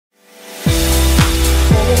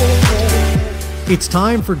It's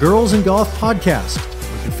time for Girls in Golf Podcast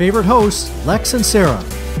with your favorite hosts, Lex and Sarah.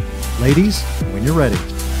 Ladies, when you're ready.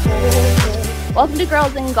 Welcome to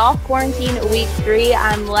Girls in Golf Quarantine Week 3.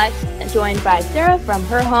 I'm Lex, joined by Sarah from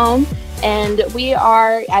her home. And we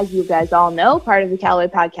are, as you guys all know, part of the Callaway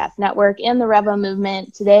Podcast Network and the Revo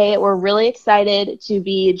movement. Today, we're really excited to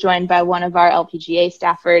be joined by one of our LPGA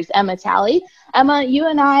staffers, Emma Talley. Emma, you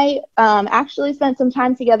and I actually spent some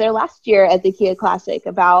time together last year at the Kia Classic,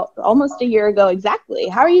 about almost a year ago exactly.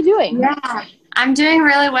 How are you doing? Yeah, I'm doing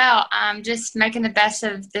really well. I'm just making the best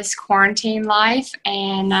of this quarantine life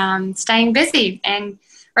and staying busy and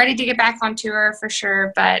ready to get back on tour for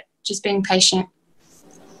sure, but just being patient.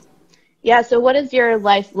 Yeah, so what does your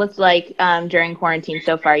life look like during quarantine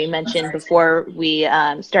so far? You mentioned before we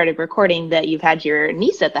started recording that you've had your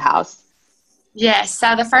niece at the house. Yes,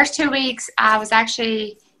 so the first 2 weeks I was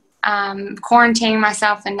actually quarantining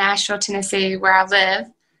myself in Nashville, Tennessee, where I live,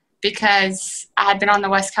 because I had been on the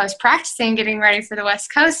West Coast practicing, getting ready for the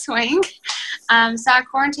West Coast swing. So I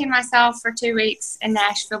quarantined myself for 2 weeks in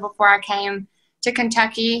Nashville before I came to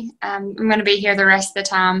Kentucky. I'm going to be here the rest of the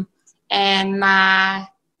time. And my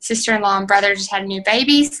sister-in-law and brother just had a new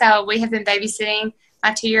baby, so we have been babysitting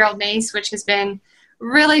my 2-year-old niece, which has been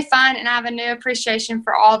really fun, and I have a new appreciation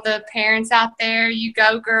for all the parents out there. You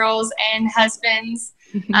go, girls and husbands.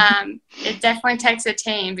 It definitely takes a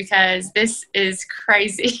team because this is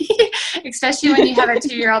crazy, especially when you have a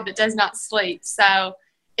 2-year-old that does not sleep. So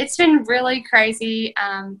it's been really crazy,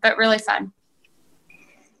 but really fun.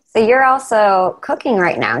 So you're also cooking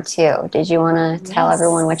right now, too. Did you want to tell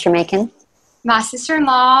everyone what you're making? My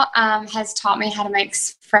sister-in-law has taught me how to make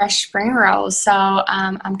fresh spring rolls, so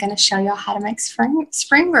I'm going to show y'all how to make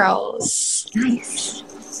spring rolls. Nice.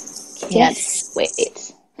 Yes,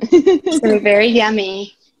 wait. It's going to be very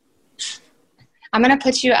yummy. I'm going to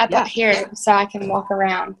put you up here so I can walk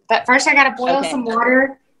around. But first I got to boil some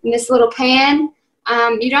water in this little pan.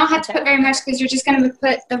 You don't have to put very much because you're just going to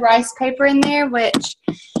put the rice paper in there, which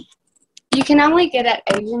you can only get at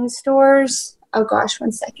Asian stores. Oh, gosh,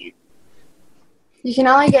 1 second. You can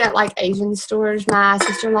only get it like Asian stores. My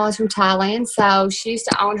sister-in-law is from Thailand, so she used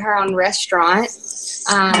to own her own restaurant. That's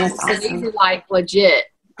awesome. So these are like legit.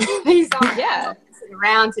 These aren't sitting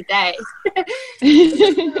around today.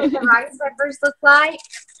 The rice peppers look like,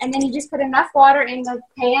 and then you just put enough water in the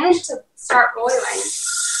pan to start boiling,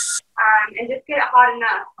 and just get it hot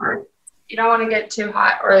enough. Or you don't want to get too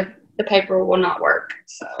hot, or the paper will not work.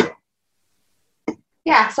 So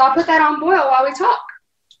yeah, so I'll put that on boil while we talk.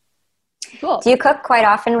 Cool. Do you cook quite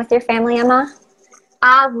often with your family, Emma?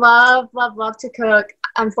 I love to cook.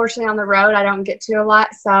 Unfortunately, on the road, I don't get to a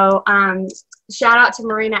lot. So shout out to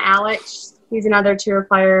Marina Alex. He's another tour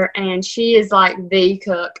player, and she is like the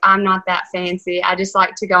cook. I'm not that fancy. I just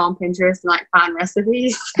like to go on Pinterest and like find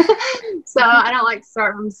recipes. So I don't like to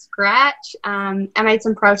start from scratch. I made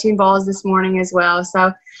some protein balls this morning as well.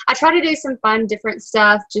 So I try to do some fun, different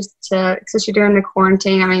stuff especially during the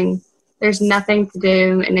quarantine. I mean, there's nothing to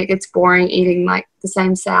do, and it gets boring eating like the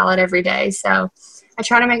same salad every day. So I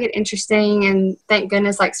try to make it interesting, and thank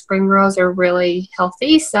goodness like spring rolls are really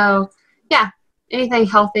healthy. So yeah, anything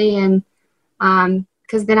healthy, and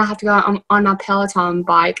because then I have to go on my Peloton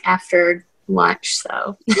bike after lunch,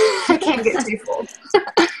 so I can't get too full.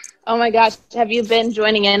 Oh my gosh, have you been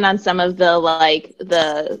joining in on some of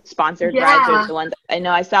the sponsored rides or the ones? I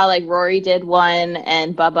know I saw like Rory did one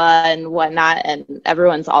and Bubba and whatnot, and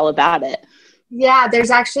everyone's all about it. Yeah,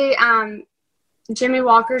 there's actually Jimmy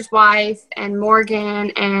Walker's wife and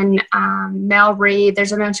Morgan and Mel Reed.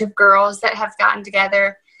 There's a bunch of girls that have gotten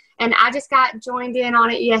together, and I just got joined in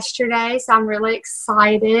on it yesterday, so I'm really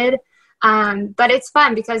excited. But it's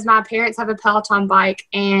fun because my parents have a Peloton bike,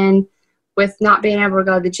 and with not being able to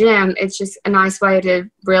go to the gym, it's just a nice way to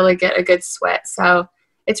really get a good sweat. So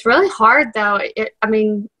it's really hard, though.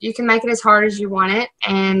 You can make it as hard as you want it,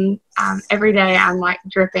 and every day I'm like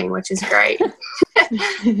dripping, which is great.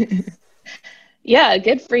 Yeah,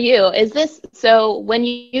 good for you. So when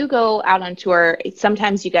you go out on tour,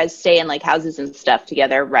 sometimes you guys stay in like houses and stuff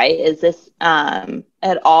together, right? Is this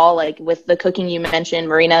at all like with the cooking you mentioned?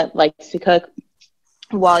 Marina likes to cook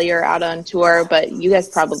while you're out on tour, but you guys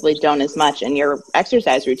probably don't as much, and your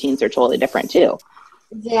exercise routines are totally different too.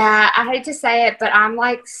 Yeah, I hate to say it, but I'm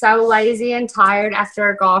like so lazy and tired after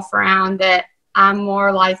a golf round that I'm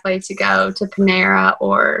more likely to go to Panera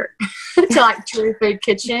or to like True Food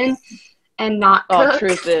Kitchen and not cook. Oh,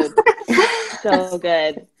 True Food. So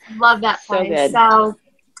good. Love that place. So good. So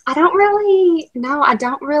I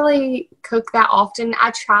don't really cook that often.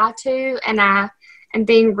 I try to, and I am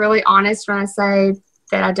being really honest when I say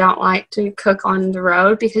that I don't like to cook on the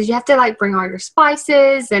road because you have to like bring all your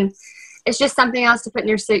spices and it's just something else to put in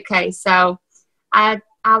your suitcase. So I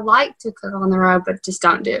like to cook on the road, but just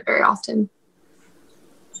don't do it very often.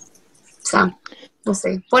 So we'll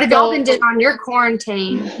see. What have y'all been doing on your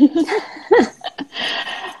quarantine?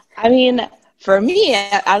 I mean, for me,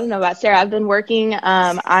 I don't know about Sarah. I've been working.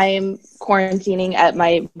 I'm quarantining at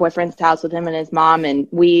my boyfriend's house with him and his mom, and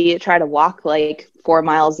we try to walk like 4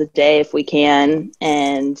 miles a day if we can.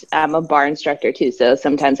 And I'm a bar instructor too, so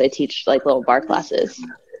sometimes I teach like little bar classes.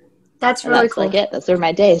 That's really cool. Like it. Those are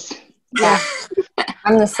my days. Yeah.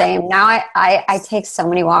 I'm the same. Now I take so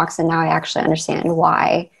many walks, and now I actually understand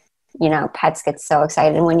why, pets get so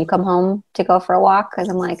excited when you come home to go for a walk, because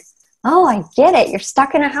I'm like, oh, I get it. You're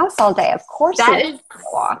stuck in a house all day. Of course that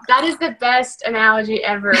is the best analogy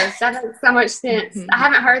ever. That makes so much sense. I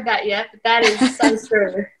haven't heard that yet, but that is so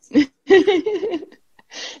true.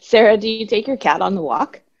 Sarah, do you take your cat on the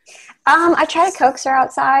walk? I try to coax her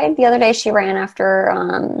outside. The other day she ran after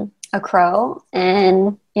a crow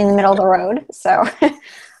and in the middle of the road. So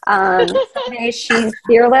some days she's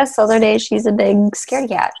fearless. Other days she's a big scaredy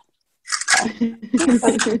cat.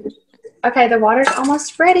 Okay, the water's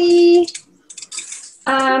almost ready.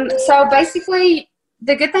 So basically,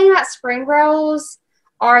 the good thing about spring rolls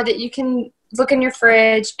are that you can look in your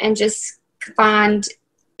fridge and just find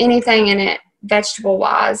anything in it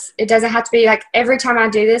vegetable-wise. It doesn't have to be like every time I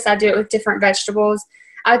do this, I do it with different vegetables.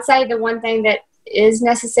 I would say the one thing that is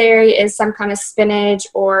necessary is some kind of spinach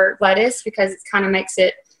or lettuce, because it kind of makes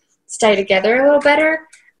it stay together a little better.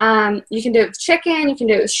 You can do it with chicken. You can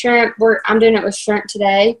do it with shrimp. I'm doing it with shrimp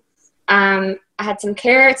today. I had some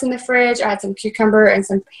carrots in the fridge. I had some cucumber and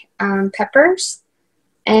some peppers.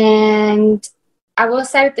 And I will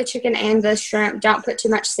say with the chicken and the shrimp, don't put too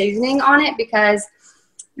much seasoning on it, because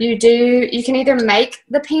you can either make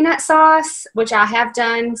the peanut sauce, which I have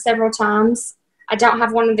done several times. I don't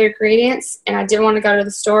have one of the ingredients, and I didn't want to go to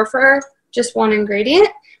the store for just one ingredient.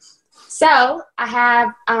 So I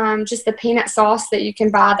have just the peanut sauce that you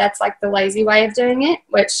can buy. That's like the lazy way of doing it,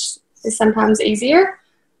 which is sometimes easier.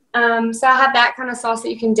 So I have that kind of sauce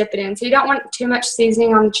that you can dip it in. So you don't want too much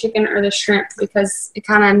seasoning on the chicken or the shrimp, because it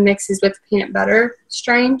kind of mixes with the peanut butter.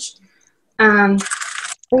 Strange. But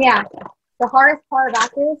yeah, the hardest part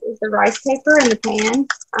about this is the rice paper in the pan.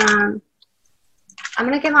 I'm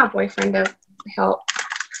going to get my boyfriend to help.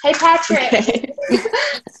 Hey, Patrick. Okay.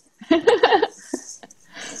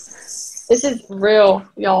 This is real,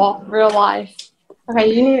 y'all. Real life.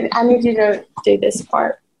 Okay, I need you to do this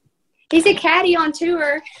part. He's a caddy on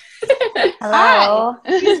tour. Hello.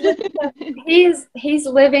 He's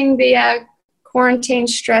living the quarantine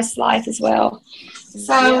stress life as well.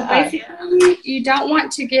 So basically, you don't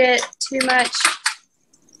want to get too much.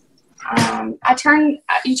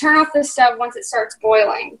 You turn off the stove once it starts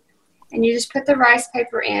boiling, and you just put the rice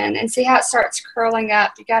paper in and see how it starts curling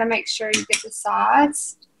up. You got to make sure you get the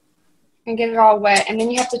sides and get it all wet, and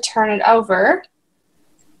then you have to turn it over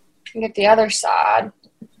and get the other side.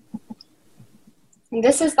 And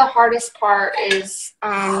this is the hardest part, is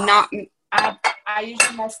I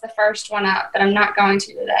usually mess the first one up, but I'm not going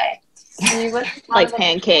to today. Like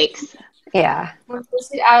pancakes. Yeah. When you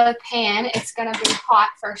push it out of the pan, it's going to be hot,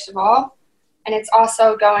 first of all, and it's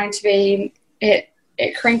also going to be, it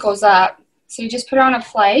crinkles up. So you just put it on a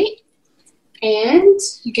plate, and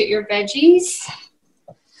you get your veggies.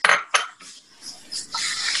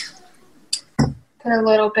 Put a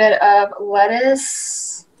little bit of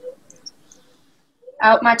lettuce.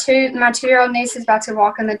 Oh, my 2-year-old niece is about to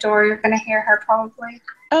walk in the door. You're going to hear her probably.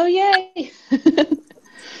 Oh, yay.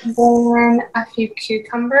 Then a few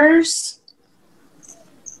cucumbers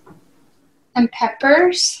and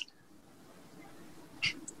peppers.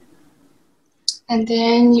 And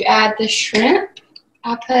then you add the shrimp.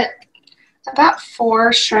 I put about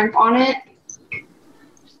 4 shrimp on it.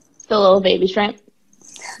 The little baby shrimp.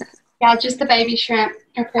 Yeah, just the baby shrimp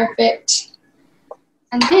are perfect.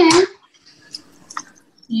 And then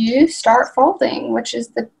you start folding, which is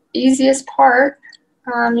the easiest part.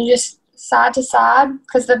 You just side to side,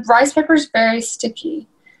 because the rice paper is very sticky,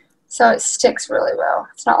 so it sticks really well.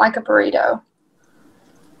 It's not like a burrito.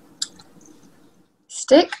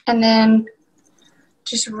 Stick, and then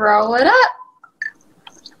just roll it up,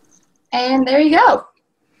 and there you go.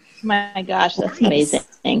 My gosh, that's amazing.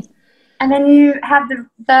 And then you have the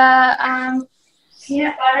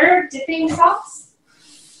peanut butter dipping sauce.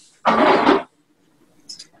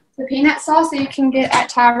 The peanut sauce that you can get at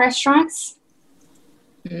Thai restaurants.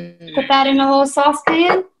 Put that in a little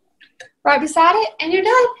saucepan right beside it, and you're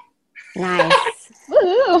done. Nice.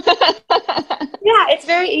 Yeah, it's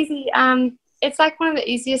very easy. It's like one of the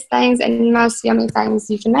easiest things and most yummy things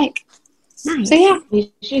you can make. Nice. So yeah. You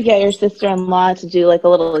should get your sister-in-law to do like a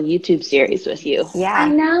little YouTube series with you. I Yeah.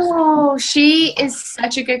 know. She is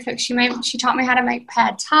such a good cook. She taught me how to make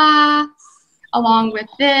pad thai along with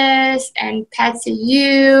this and pad see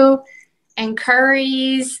ew and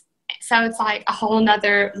curries. So it's like a whole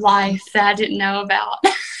nother life that I didn't know about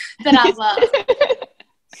that I love.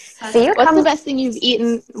 So you What's come the best thing you've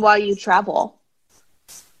eaten while you travel?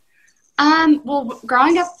 Well,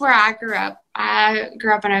 growing up where I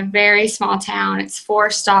grew up in a very small town. It's 4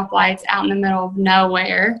 stoplights out in the middle of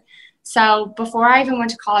nowhere. So before I even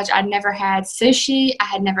went to college, I'd never had sushi. I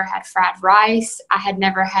had never had fried rice. I had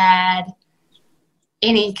never had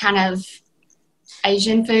any kind of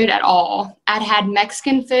Asian food at all. I'd had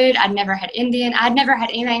Mexican food. I'd never had Indian. I'd never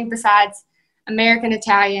had anything besides American,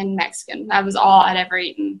 Italian, Mexican. That was all I'd ever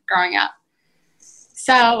eaten growing up.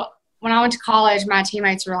 So when I went to college, my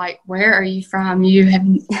teammates were like, "Where are you from?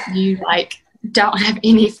 You like don't have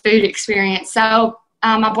any food experience." So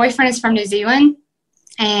my boyfriend is from New Zealand,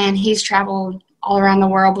 and he's traveled all around the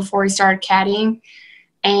world before he started caddying.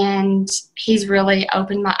 And he's really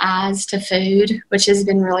opened my eyes to food, which has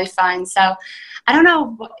been really fun. So I don't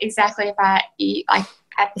know exactly if I eat like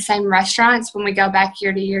at the same restaurants when we go back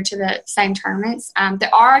year to year to the same tournaments.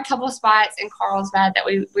 There are a couple of spots in Carlsbad that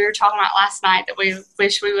we were talking about last night that we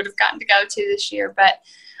wish we would have gotten to go to this year. But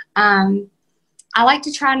I like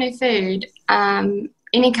to try new food.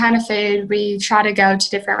 Any kind of food. We try to go to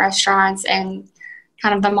different restaurants and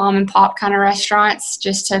kind of the mom and pop kind of restaurants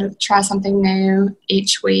just to try something new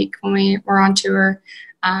each week when we're on tour.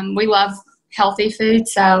 We love healthy food,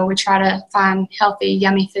 so we try to find healthy,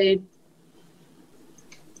 yummy food.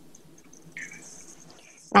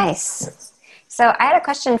 Nice. So I had a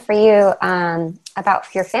question for you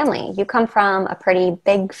about your family. You come from a pretty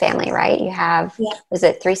big family, right? You have, was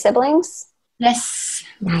it 3 siblings? Yes.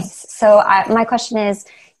 Nice. So my question is,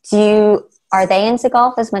 are they into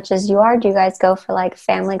golf as much as you are? Do you guys go for like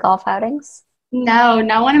family golf outings? No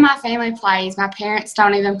one in my family plays. My parents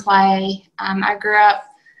don't even play. I grew up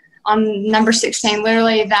on number 16,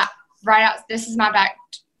 literally that right out. This is my back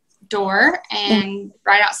door, and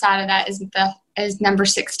right outside of that is number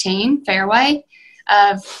 16 fairway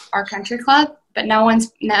of our country club. But no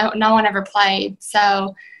one ever played.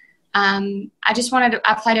 So I just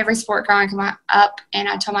I played every sport growing up, and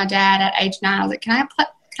I told my dad at age 9, I was like, can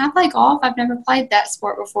I play golf? I've never played that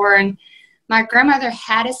sport before. And my grandmother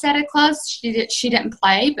had a set of clubs. She didn't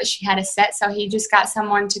play, but she had a set. So he just got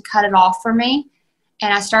someone to cut it off for me.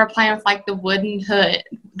 And I started playing with like the wooden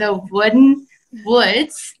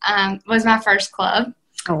woods was my first club,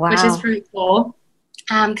 which is pretty cool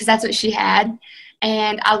because that's what she had.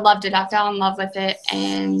 And I loved it. I fell in love with it.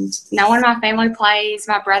 And no one in my family plays.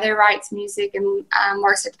 My brother writes music and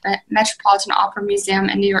works at the Metropolitan Opera Museum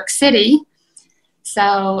in New York City.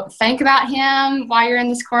 So think about him while you're in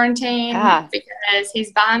this quarantine because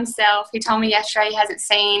he's by himself. He told me yesterday he hasn't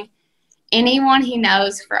seen anyone he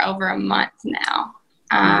knows for over a month now.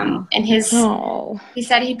 And he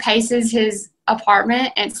said he paces his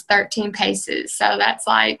apartment. It's 13 paces. So that's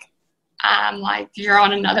like, you're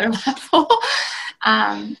on another level.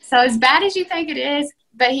 So as bad as you think it is,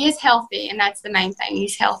 but he is healthy, and that's the main thing.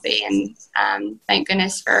 He's healthy, and thank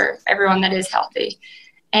goodness for everyone that is healthy.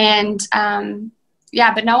 And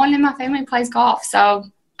but no one in my family plays golf, so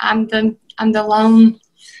I'm the lone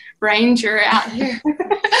ranger out here.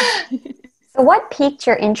 So what piqued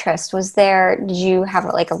your interest? Did you have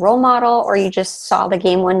like a role model, or you just saw the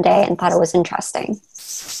game one day and thought it was interesting?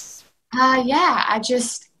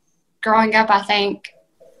 Growing up, I think,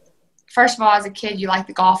 first of all, as a kid, you like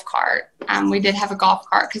the golf cart. We did have a golf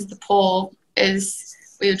cart because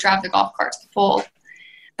we would drive the golf cart to the pool.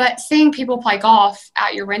 But seeing people play golf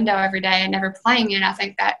out your window every day and never playing it, I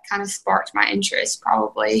think that kind of sparked my interest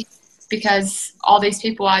probably because all these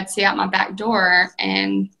people I'd see out my back door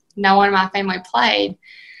and no one in my family played.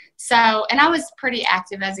 So, and I was pretty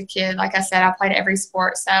active as a kid. Like I said, I played every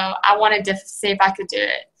sport. So I wanted to see if I could do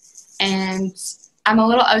it. And I'm a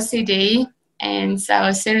little OCD. And so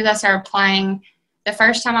as soon as I started playing, the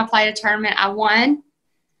first time I played a tournament, I won.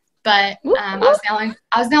 But I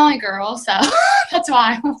was the only girl, so that's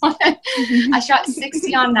why I won. I shot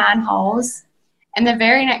 60 on 9 holes. And the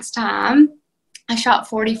very next time, I shot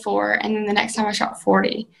 44. And then the next time I shot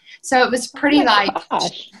 40. So it was pretty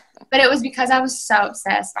but it was because I was so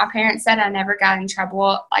obsessed. My parents said I never got in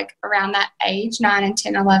trouble like around that age, 9 and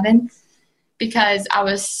 10, 11, because I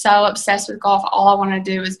was so obsessed with golf. All I wanted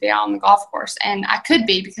to do was be out on the golf course. And I could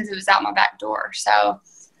be because it was out my back door. So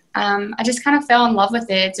I just kind of fell in love with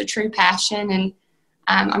it. It's a true passion. And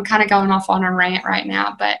I'm kind of going off on a rant right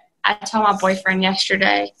now. But I told my boyfriend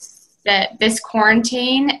yesterday that this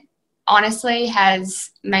quarantine honestly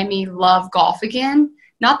has made me love golf again.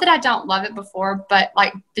 Not that I don't love it before, but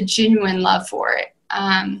like the genuine love for it.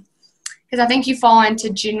 Because I think you fall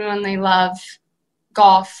into genuinely love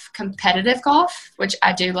golf, competitive golf, which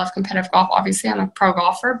I do love competitive golf. Obviously, I'm a pro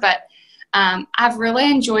golfer, but I've really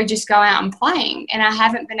enjoyed just going out and playing. And I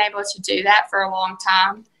haven't been able to do that for a long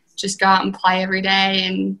time. Just go out and play every day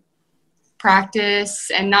and practice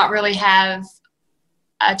and not really have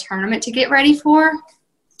a tournament to get ready for.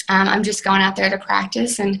 I'm just going out there to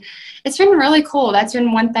practice, and it's been really cool. That's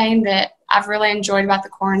been one thing that I've really enjoyed about the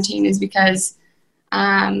quarantine is because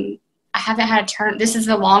I haven't had a tournament. This is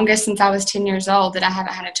the longest since I was 10 years old that I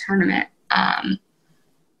haven't had a tournament.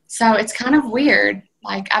 So it's kind of weird.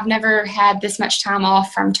 Like, I've never had this much time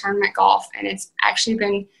off from tournament golf, and it's actually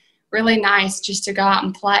been really nice just to go out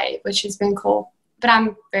and play, which has been cool. But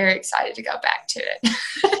I'm very excited to go back to it.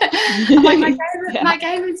 I'm like, my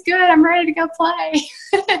game is good. I'm ready to go play.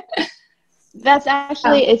 That's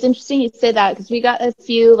actually, it's interesting you say that because we got a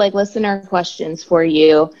few like listener questions for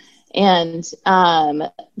you. And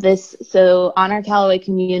so on our Callaway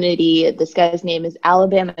community, this guy's name is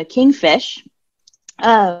Alabama Kingfish.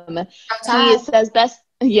 He says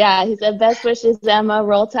he said best wishes, Emma,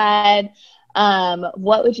 Roll Tide.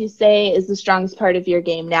 What would you say is the strongest part of your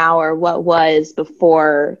game now, or what was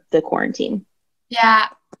before the quarantine? Yeah.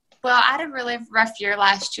 Well, I had a really rough year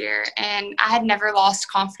last year, and I had never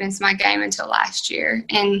lost confidence in my game until last year.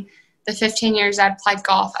 In the 15 years I'd played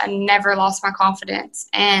golf, I never lost my confidence.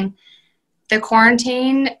 And the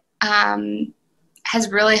quarantine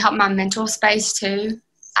has really helped my mental space too.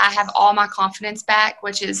 I have all my confidence back,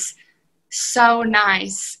 which is so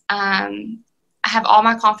nice. I have all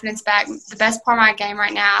my confidence back. The best part of my game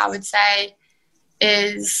right now, I would say,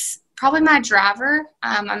 is probably my driver.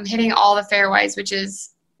 I'm hitting all the fairways, which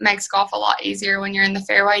makes golf a lot easier when you're in the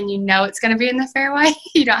fairway and you know it's going to be in the fairway.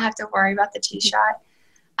 You don't have to worry about the tee shot.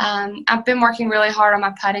 I've been working really hard on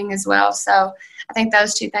my putting as well. So I think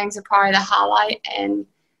those two things are probably the highlight, and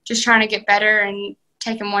just trying to get better and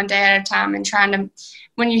take them one day at a time, and trying to,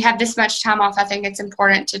 when you have this much time off, I think it's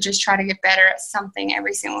important to just try to get better at something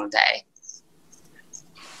every single day.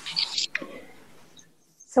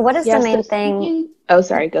 So what is the main thing? Oh,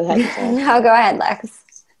 sorry. Go ahead. No, go ahead, Lex.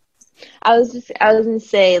 I was going to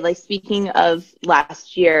say, like, speaking of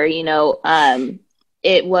last year,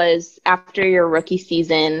 it was after your rookie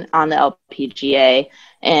season on the LPGA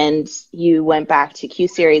and you went back to Q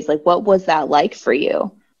Series. Like, what was that like for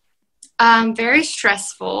you? Very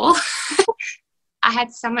stressful. I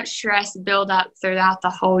had so much stress build up throughout the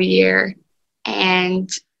whole year. And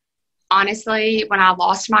honestly, when I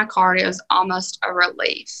lost my card, it was almost a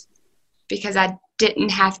relief because I didn't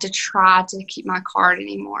have to try to keep my card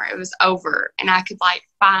anymore. It was over. And I could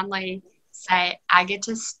finally say, I get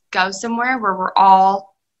to go somewhere where we're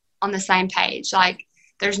all on the same page. Like,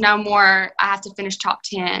 there's no more, I have to finish top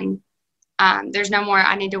 10. There's no more,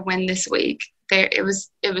 I need to win this week. It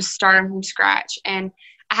was starting from scratch. And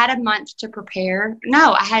I had a month to prepare.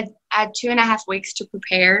 No, I had 2.5 weeks to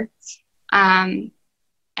prepare. And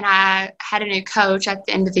I had a new coach at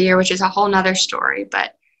the end of the year, which is a whole nother story.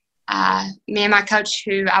 But me and my coach,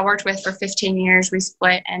 who I worked with for 15 years, we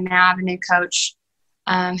split, and now I have a new coach.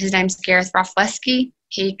 His name's Gareth Rafleski.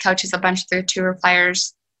 He coaches a bunch of their tour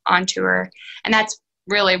players on tour. And that's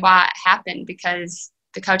really why it happened, because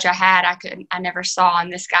the coach I had, I never saw,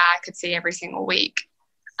 and this guy I could see every single week.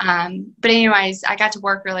 But anyways, I got to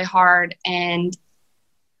work really hard, and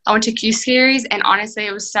I went to Q Series, and honestly,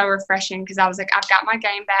 it was so refreshing because I was like, I've got my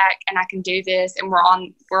game back, and I can do this, and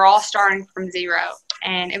we're all starting from zero.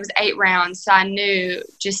 And it was 8 rounds, so I knew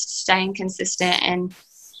just staying consistent and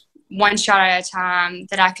one shot at a time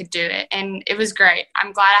that I could do it. And it was great.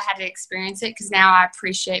 I'm glad I had to experience it because now I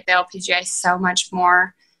appreciate the LPGA so much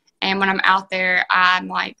more. And when I'm out there, I'm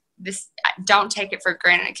like, don't take it for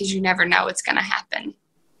granted because you never know what's going to happen.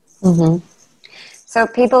 Mm-hmm. So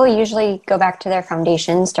people usually go back to their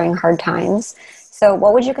foundations during hard times. So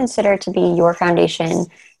what would you consider to be your foundation,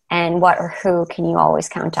 and what or who can you always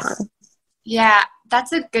count on? Yeah,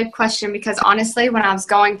 that's a good question because honestly, when I was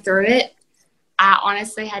going through it, I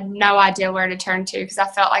honestly had no idea where to turn to because I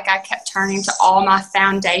felt like I kept turning to all my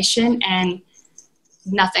foundation and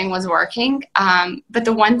nothing was working. But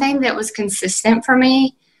the one thing that was consistent for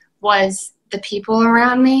me was the people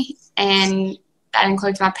around me, and that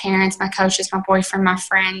includes my parents, my coaches, my boyfriend, my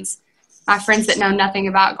friends that know nothing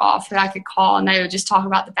about golf who I could call and they would just talk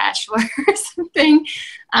about The Bachelor or something.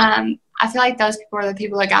 I feel like those people are the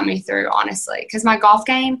people that got me through, honestly, because my golf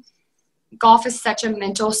is such a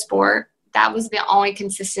mental sport. That was the only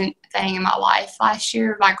consistent thing in my life last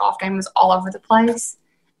year. My golf game was all over the place.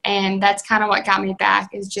 And that's kind of what got me back,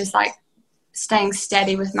 is just like staying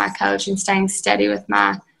steady with my coach and staying steady with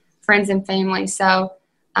my friends and family. So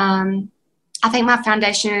I think my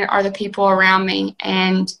foundation are the people around me.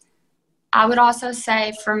 And I would also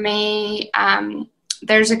say for me,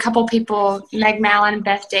 there's a couple people, Meg Mallon and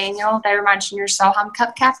Beth Daniel. They were my junior Solheim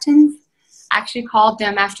Cup captains. I actually called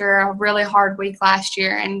them after a really hard week last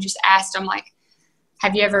year and just asked them, like,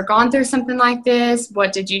 have you ever gone through something like this?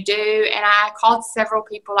 What did you do? And I called several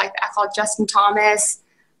people. Like, I called Justin Thomas.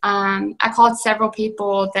 I called several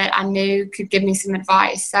people that I knew could give me some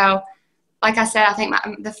advice. So, like I said, I think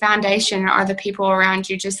the foundation are the people around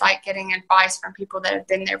you, just like getting advice from people that have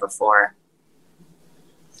been there before.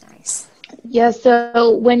 Nice. Yeah,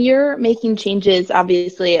 so when you're making changes,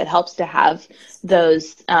 obviously it helps to have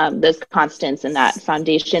those constants and that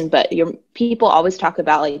foundation, but your people always talk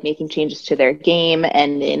about like making changes to their game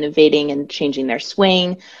and innovating and changing their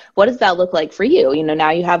swing. What does that look like for you? You know,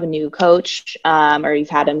 now you have a new coach, or you've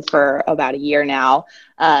had him for about a year now.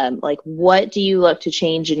 Like, what do you look to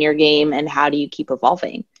change in your game, and how do you keep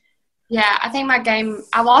evolving? Yeah, I think my game,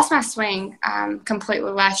 I lost my swing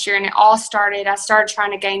completely last year, and it all started, I started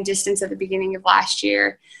trying to gain distance at the beginning of last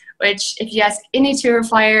year, which if you ask any tour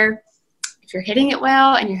player, if you're hitting it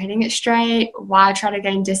well and you're hitting it straight, why try to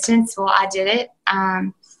gain distance? Well, I did it,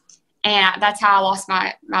 and that's how I lost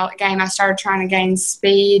my game. I started trying to gain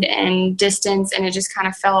speed and distance, and it just kind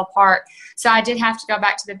of fell apart. So I did have to go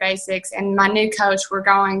back to the basics, and my new coach, we're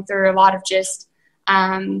going through a lot of just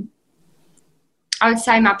I would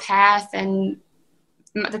say my path and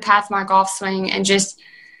the path of my golf swing, and just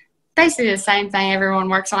basically the same thing everyone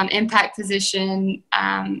works on, impact position.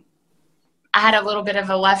 I had a little bit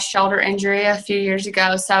of a left shoulder injury a few years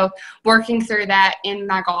ago, so working through that in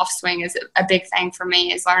my golf swing is a big thing for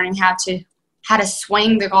me, is learning how to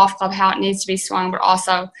swing the golf club, how it needs to be swung, but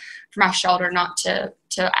also for my shoulder not to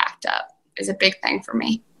act up is a big thing for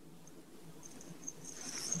me.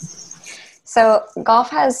 So golf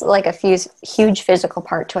has like a huge physical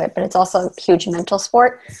part to it, but it's also a huge mental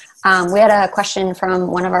sport. We had a question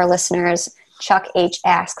from one of our listeners. Chuck H.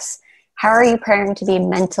 asks, how are you preparing to be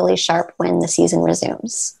mentally sharp when the season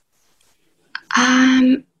resumes?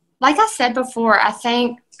 Like I said before, I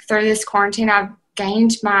think through this quarantine, I've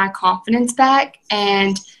gained my confidence back.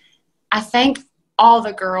 And I think all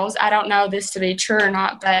the girls, I don't know this to be true or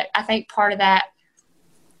not, but I think part of that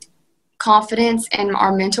confidence in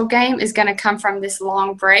our mental game is going to come from this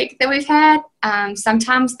long break that we've had.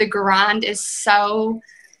 Sometimes the grind is so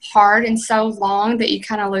hard and so long that you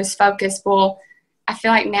kind of lose focus. Well, I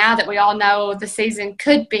feel like now that we all know the season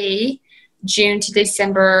could be June to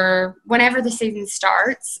December, whenever the season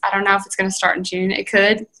starts. I don't know if it's going to start in June. It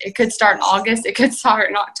could start in August. It could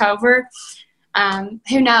start in October.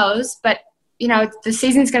 Who knows? But, you know, the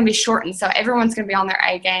season's going to be shortened, so everyone's going to be on their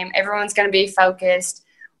A game. Everyone's going to be focused.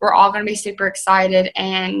 We're all going to be super excited,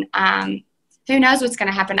 and who knows what's going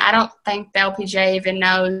to happen. I don't think the LPGA even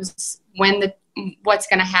knows what's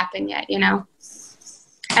going to happen yet, you know.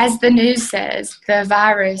 As the news says, the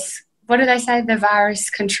virus, what do they say? The virus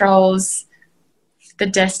controls the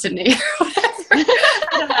destiny. I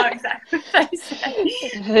don't know exactly what they say.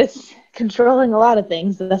 It's controlling a lot of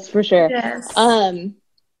things, that's for sure. Yes.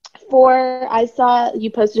 I saw you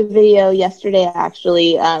posted a video yesterday,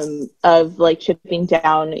 actually, of like chipping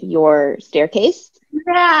down your staircase.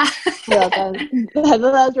 Yeah. that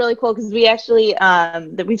was really cool, because we actually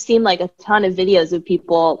we've seen like a ton of videos of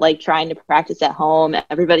people like trying to practice at home.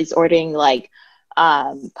 Everybody's ordering like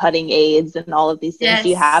putting aids and all of these things. Yes. Do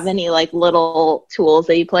you have any like little tools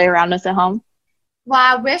that you play around with at home? Well,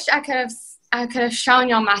 I wish I could have shown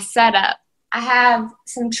y'all my setup. I have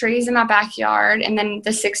some trees in my backyard and then the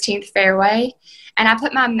 16th fairway. And I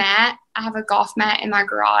put my mat, I have a golf mat in my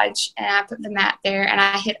garage, and I put the mat there, and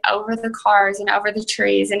I hit over the cars and over the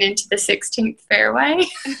trees and into the 16th fairway.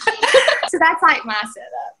 So that's like my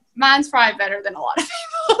setup. Mine's probably better than a lot of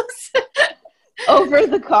people's. Over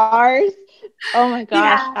the cars? Oh my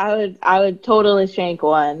gosh, yeah. I would totally shank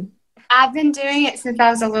one. I've been doing it since I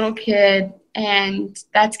was a little kid. And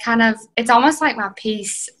that's it's almost like my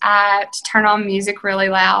piece. I turn on music really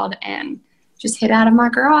loud and just hit out of my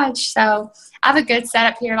garage. So I have a good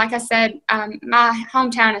setup here. Like I said, my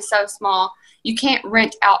hometown is so small. You can't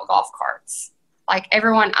rent out golf carts. Like,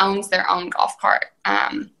 everyone owns their own golf cart.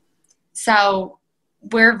 So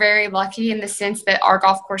we're very lucky in the sense that our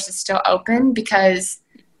golf course is still open, because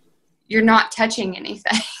you're not touching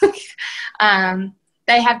anything.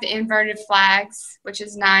 They have the inverted flags, which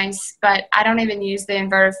is nice, but I don't even use the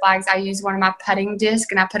inverted flags. I use one of my putting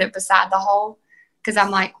discs, and I put it beside the hole, because I'm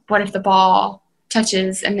like, what if the ball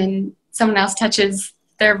touches and then someone else touches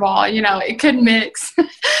their ball. You know, it could mix.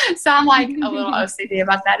 So I'm like a little OCD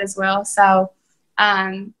about that as well. So,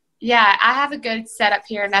 yeah, I have a good setup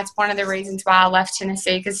here, and that's one of the reasons why I left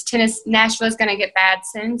Tennessee, because Nashville is going to get bad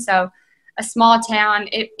soon. So a small town,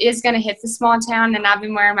 it is going to hit the small town, and I've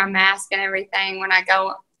been wearing my mask and everything when I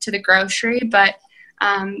go to the grocery. But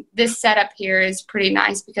this setup here is pretty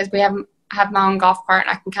nice because we have my own golf cart,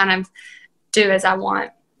 and I can kind of do as I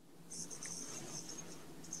want.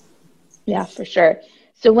 Yeah, for sure.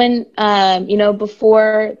 So when,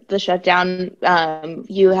 before the shutdown,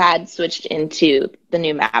 you had switched into the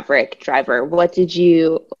new Maverick driver. What did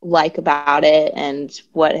you like about it, and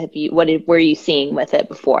were you seeing with it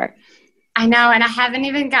before? I know, and I haven't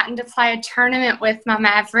even gotten to play a tournament with my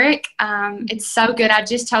Maverick. It's so good. I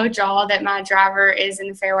just told y'all that my driver is in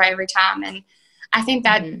the fairway every time, and I think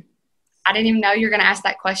that I didn't even know you were going to ask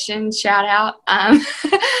that question. Shout out.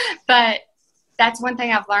 But that's one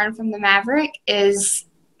thing I've learned from the Maverick is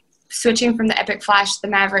switching from the Epic Flash to the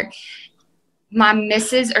Maverick. My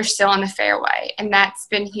misses are still in the fairway, and that's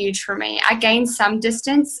been huge for me. I gained some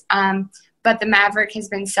distance, but the Maverick has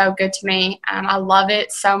been so good to me. I love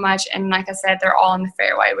it so much, and like I said, they're all in the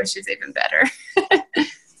fairway, which is even better.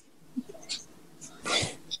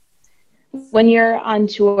 When you're on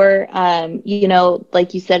tour,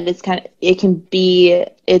 like you said, it's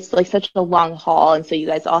like such a long haul, and so you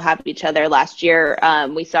guys all have each other. Last year,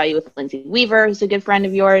 we saw you with Lindsay Weaver, who's a good friend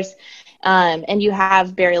of yours, and you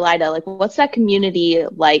have Barry Lyda. Like, what's that community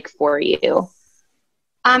like for you?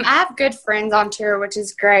 I have good friends on tour, which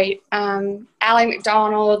is great. Allie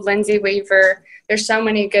McDonald, Lindsay Weaver. There's so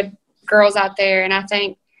many good girls out there, and I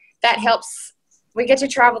think that helps. We get to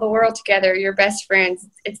travel the world together. You're best friends.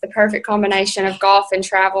 It's the perfect combination of golf and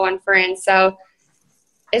travel and friends. So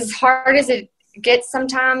as hard as it gets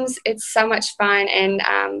sometimes, it's so much fun. And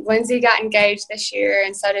Lindsay got engaged this year,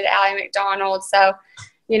 and so did Allie McDonald. So,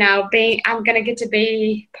 I'm going to get to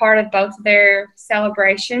be part of both of their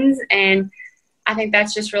celebrations, and I think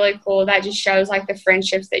that's just really cool. That just shows, like, the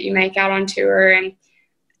friendships that you make out on tour, and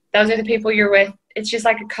those are the people you're with. It's just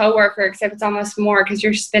like a coworker, except it's almost more because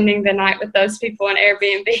you're spending the night with those people in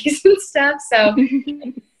Airbnbs and stuff. So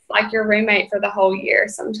it's like your roommate for the whole year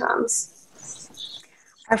sometimes.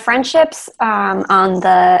 Are friendships on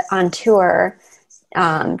tour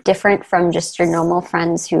different from just your normal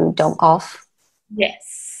friends who don't golf?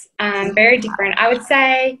 Yes, very different. I would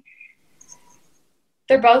say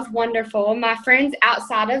they're both wonderful. My friends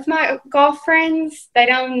outside of my golf friends, they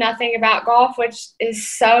know nothing about golf, which is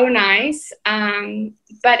so nice.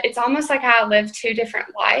 But it's almost like I live two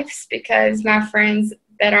different lives because my friends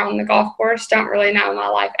that are on the golf course don't really know my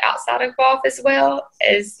life outside of golf as well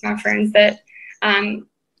as my friends that,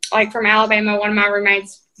 like from Alabama, one of my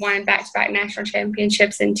roommates won back-to-back national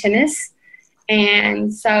championships in tennis.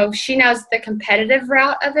 And so she knows the competitive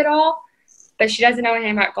route of it all, but she doesn't know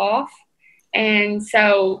anything about golf. And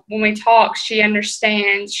so when we talk, she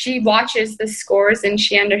understands, she watches the scores and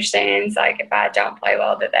she understands, like, if I don't play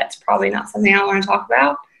well, that's probably not something I want to talk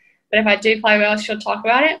about. But if I do play well, she'll talk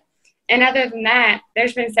about it. And other than that,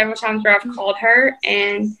 there's been several times where I've called her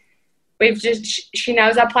and she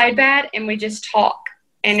knows I played bad and we just talk.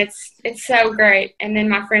 And it's so great. And then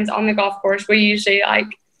my friends on the golf course, we usually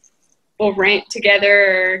we'll rant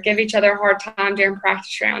together or give each other a hard time during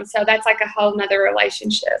practice rounds. So that's like a whole nother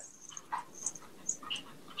relationship.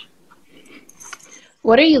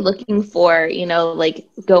 What are you looking for, like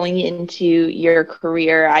going into your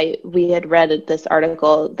career? We had read this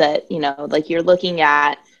article that, like you're looking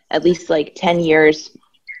at least like 10 years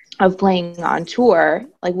of playing on tour.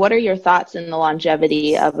 Like, what are your thoughts in the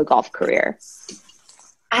longevity of a golf career?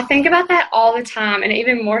 I think about that all the time, and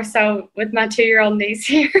even more so with my 2-year-old niece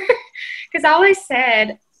here. Because I always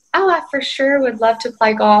said, I for sure would love to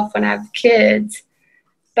play golf when I have kids.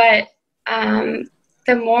 But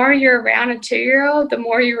the more you're around a 2-year-old, the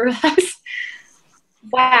more you realize,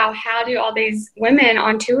 wow, how do all these women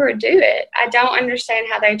on tour do it? I don't understand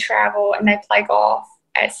how they travel and they play golf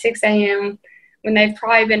at 6 a.m. when they've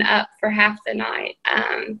probably been up for half the night.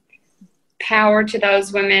 Power to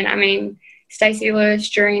those women. I mean, Stacey Lewis,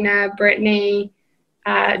 Jarena, Brittany,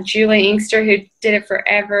 Julie Inkster, who did it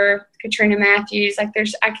forever, Katrina Matthews. I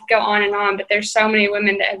could go on, but there's so many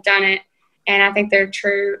women that have done it. And I think they're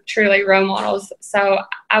truly role models. So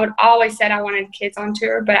I would always said I wanted kids on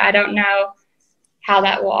tour, but I don't know how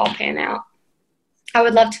that will all pan out. I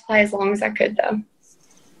would love to play as long as I could, though.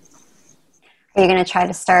 Are you going to try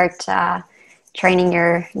to start training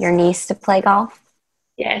your niece to play golf?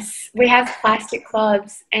 Yes. We have plastic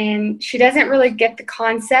clubs, and she doesn't really get the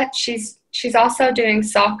concept. She's also doing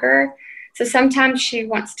soccer. So sometimes she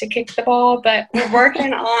wants to kick the ball, but we're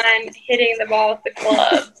working on hitting the ball with the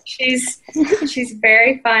club. She's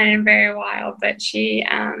very fun and very wild, but she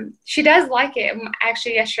does like it.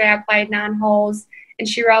 Actually, yesterday I played 9 holes, and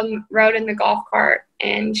she rode in the golf cart,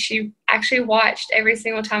 and she actually watched every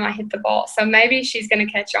single time I hit the ball. So maybe she's going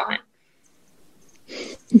to catch on.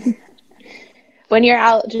 When you're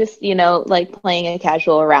out just, like playing a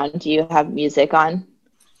casual round, do you have music on?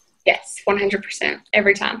 Yes, 100%,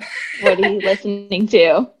 every time. What are you listening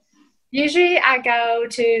to? Usually I go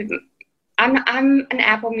to, I'm an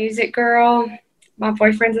Apple Music girl. My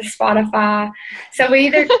boyfriend's a Spotify. So we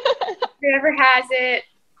either, whoever has it,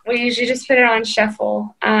 we usually just put it on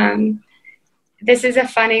shuffle. This is a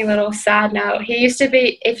funny little side note. He used to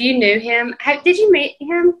be, if you knew him, did you meet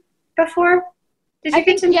him before? I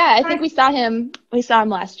think we saw him. We saw him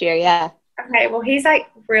last year. Yeah. Okay. Well, he's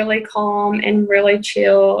like really calm and really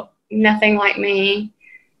chill. Nothing like me.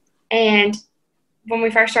 And when we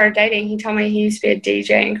first started dating, he told me he used to be a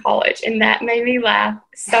DJ in college, and that made me laugh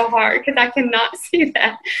so hard because I cannot see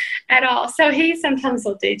that at all. So he sometimes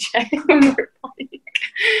will DJ when we're playing.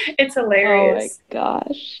 It's hilarious. Oh my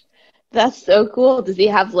gosh, that's so cool. Does he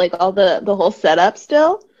have like all the whole setup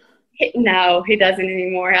still? No, he doesn't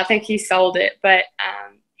anymore. I think he sold it, but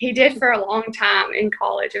he did for a long time in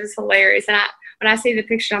college. It was hilarious. And when I see the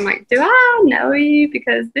picture, I'm like, do I know you?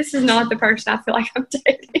 Because this is not the person I feel like I'm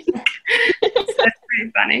dating. So it's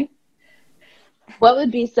pretty funny. What would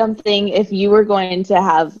be something if you were going to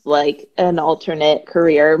have like an alternate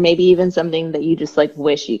career, maybe even something that you just like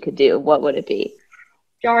wish you could do? What would it be?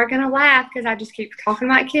 Y'all are going to laugh because I just keep talking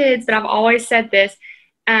about kids, but I've always said this.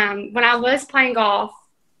 When I was playing golf,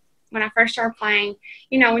 when I first started playing,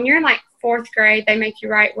 when you're in like 4th grade, they make you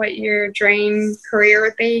write what your dream career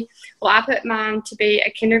would be. Well, I put mine to be a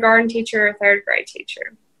kindergarten teacher or a 3rd grade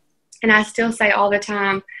teacher. And I still say all the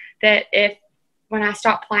time that when I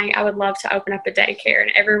stop playing, I would love to open up a daycare.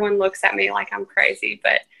 And everyone looks at me like I'm crazy.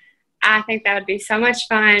 But I think that would be so much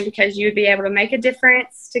fun because you would be able to make a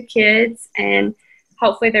difference to kids and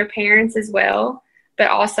hopefully their parents as well.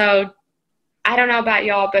 But also, I don't know about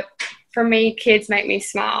y'all, but for me, kids make me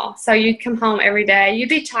smile. So you'd come home every day. You'd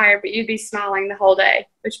be tired, but you'd be smiling the whole day,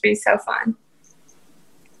 which would be so fun.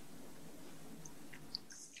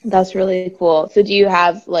 That's really cool. So do you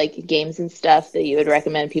have like games and stuff that you would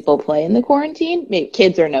recommend people play in the quarantine? Maybe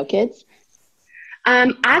kids or no kids?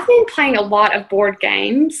 I've been playing a lot of board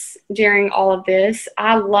games during all of this.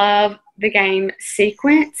 I love the game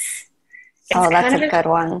Sequence. That's a good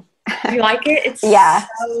one. Do you like it? It's yeah.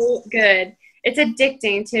 So good. It's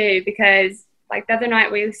addicting, too, because, like, the other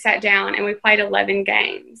night we sat down and we played 11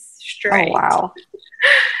 games straight. Oh, wow.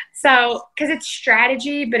 So, because it's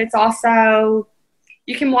strategy, but it's also,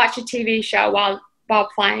 you can watch a TV show while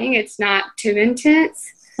playing. It's not too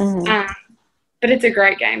intense. Mm-hmm. But it's a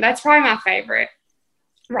great game. That's probably my favorite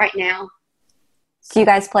right now. Do you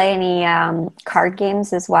guys play any card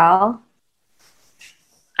games as well?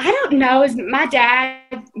 I don't know. My dad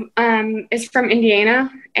is from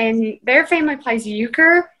Indiana, and their family plays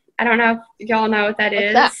euchre. I don't know if y'all know what that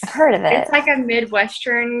is. I've heard of it. It's like a Midwest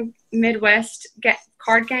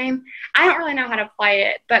card game. I don't really know how to play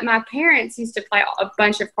it, but my parents used to play a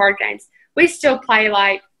bunch of card games. We still play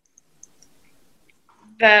like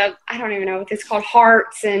I don't even know what it's called,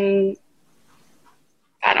 Hearts, and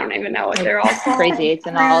I don't even know what they're all called. Crazy Eights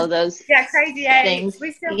and all of those. Yeah, Crazy Eights.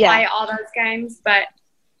 We still play all those games, but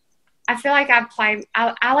I feel like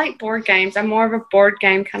I like board games. I'm more of a board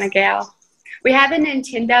game kind of gal. We have a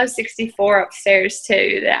Nintendo 64 upstairs,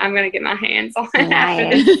 too, that I'm going to get my hands on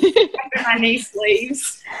after my niece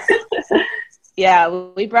leaves. Yeah,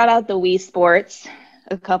 we brought out the Wii Sports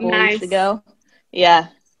a couple weeks ago. Yeah,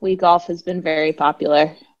 Wii Golf has been very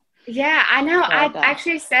popular. Yeah, I know. I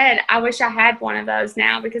actually said I wish I had one of those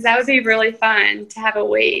now because that would be really fun to have a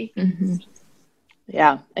Wii. Mm-hmm.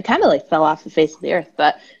 Yeah, it kind of like fell off the face of the earth.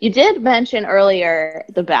 But you did mention earlier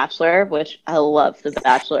The Bachelor, which I love The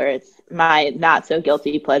Bachelor. It's my not so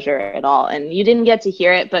guilty pleasure at all. And you didn't get to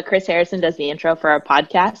hear it, but Chris Harrison does the intro for our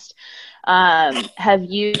podcast.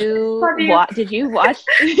 Did you watch?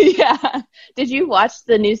 Yeah. Did you watch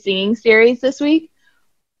the new singing series this week?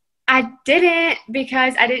 I didn't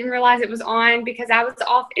because I didn't realize it was on because I was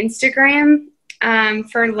off Instagram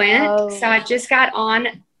for Lent. Oh. So I just got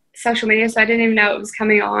on social media, so I didn't even know it was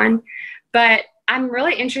coming on. But I'm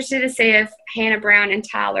really interested to see if Hannah Brown and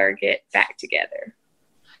Tyler get back together.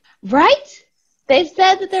 Right? They've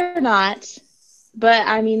said that they're not. But,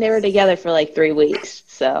 I mean, they were together for like 3 weeks,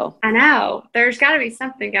 so. I know. There's got to be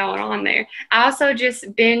something going on there. I also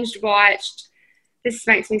just binge watched, this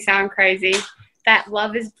makes me sound crazy, that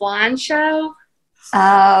Love is Blind show.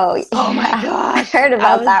 Oh my gosh. I heard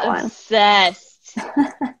about that one. Obsessed.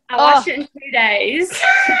 I watched it in 2 days.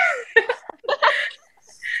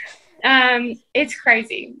 It's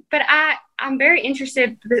crazy, but I'm very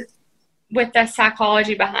interested with the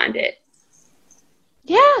psychology behind it.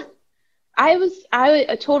 Yeah,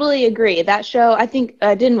 I totally agree. That show, I think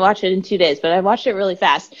I didn't watch it in 2 days, but I watched it really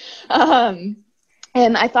fast.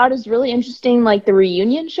 And I thought it was really interesting, like the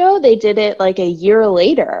reunion show, they did it like a year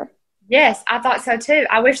later. Yes, I thought so too.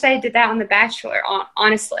 I wish they did that on The Bachelor,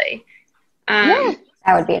 honestly. Yeah.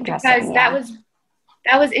 That would be interesting. Because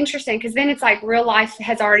that was interesting, because then it's like real life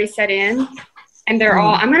has already set in, and they're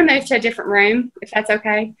all, I'm going to move to a different room, if that's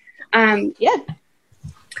okay. Yeah.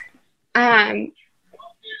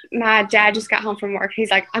 My dad just got home from work.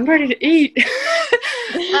 He's like, I'm ready to eat.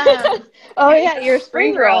 Oh, yeah, your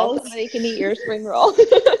spring roll. rolls. Somebody can eat your spring roll.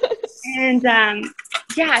 And,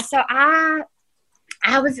 yeah, so I'm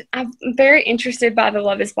very interested by the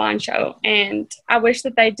Love is Blind show, and I wish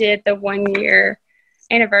that they did the 1 year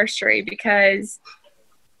anniversary, because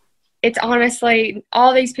it's honestly,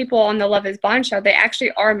 all these people on the Love is Blind show, they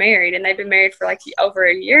actually are married, and they've been married for like over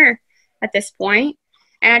a year at this point.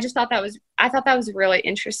 And I just thought that was really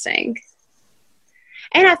interesting.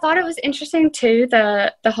 And I thought it was interesting too,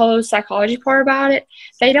 the whole psychology part about it.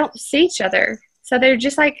 They don't see each other, so they're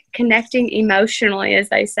just like connecting emotionally, as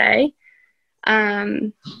they say.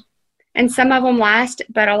 And some of them last,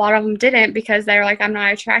 but a lot of them didn't, because they're like, I'm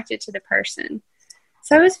not attracted to the person.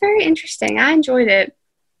 So it was very interesting. I enjoyed it.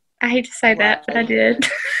 I hate to say that, but I did.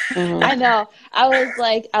 I know. I was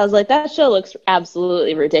like, that show looks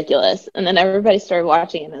absolutely ridiculous. And then everybody started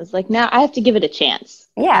watching it, and it was like, now I have to give it a chance.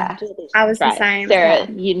 Yeah. I was the same. Sarah, Yeah.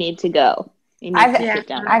 You need to go. You need to sit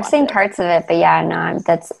down and I've watch seen it. parts of it, but yeah, no,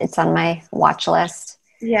 it's on my watch list.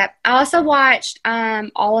 Yeah. I also watched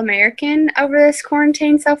All American over this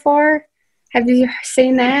quarantine so far. Have you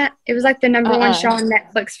seen that? It was like the number one show on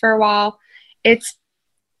Netflix for a while. It's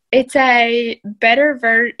a better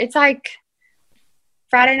version. It's like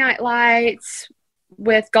Friday Night Lights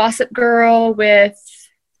with Gossip Girl, with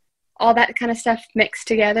all that kind of stuff mixed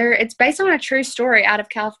together. It's based on a true story out of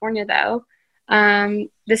California, though.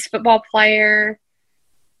 This football player,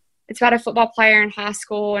 it's about a football player in high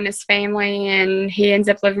school and his family, and he ends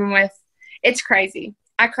up living with, it's crazy.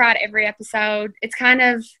 I cried every episode. It's kind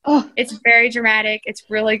of, it's very dramatic. It's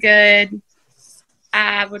really good.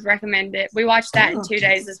 I would recommend it. We watched that in 2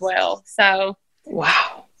 days as well. So,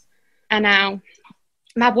 wow. I know.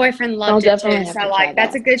 My boyfriend loved it too. So, like,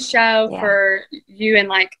 that's a good show for you and,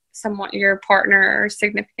 like, your partner or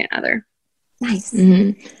significant other. Nice.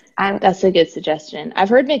 Mm-hmm. That's a good suggestion. I've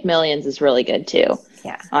heard McMillions is really good too.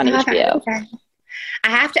 Yeah. On HBO. Okay. I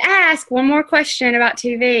have to ask one more question about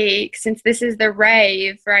TV, since this is the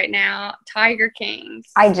rave right now. Tiger King.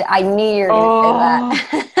 I knew you were going to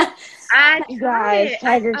say that. Guys,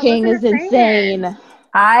 Tiger King is insane.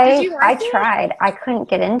 I tried. I couldn't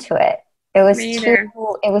get into it. It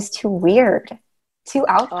was too weird. Too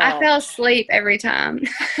out. I fell asleep every time.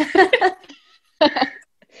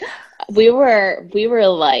 We were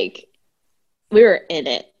in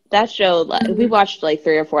it. That show, we watched like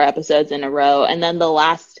 3 or 4 episodes in a row, and then the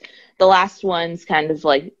last ones kind of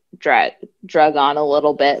like drug on a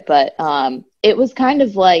little bit, but it was kind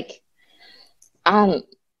of like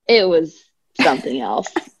it was something else.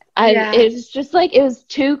 It was just like, it was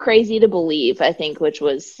too crazy to believe, I think,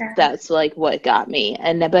 that's like what got me.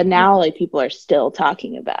 But now like people are still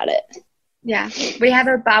talking about it. Yeah. We have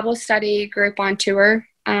a Bible study group on tour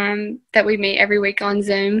that we meet every week on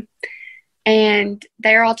Zoom, and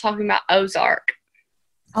they're all talking about Ozark.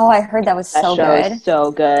 Oh, I heard that was so good. Is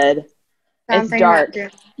so good. It's dark.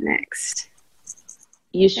 Next.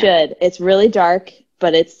 You should. It's really dark,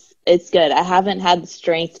 but it's good. I haven't had the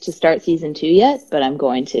strength to start season 2 yet, but I'm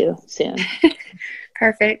going to soon.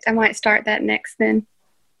 Perfect. I might start that next then.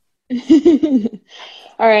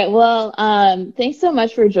 All right. Well, thanks so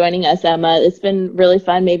much for joining us, Emma. It's been really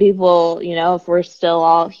fun. Maybe we'll, if we're still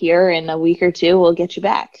all here in a week or 2, we'll get you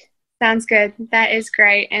back. Sounds good. That is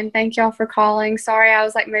great. And thank y'all for calling. Sorry I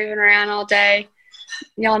was like moving around all day.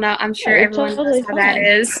 Y'all know, I'm sure everyone knows how that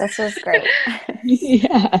is. This was great.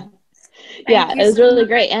 Yeah. Yeah, it was really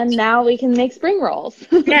great. And now we can make spring rolls.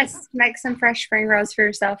 Yes, make some fresh spring rolls for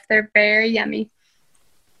yourself. They're very yummy.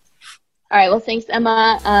 All right. Well, thanks,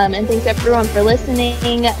 Emma. And thanks, everyone, for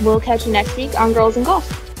listening. We'll catch you next week on Girls in Golf.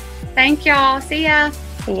 Thank y'all. See ya.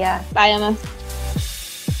 See ya. Bye, Emma.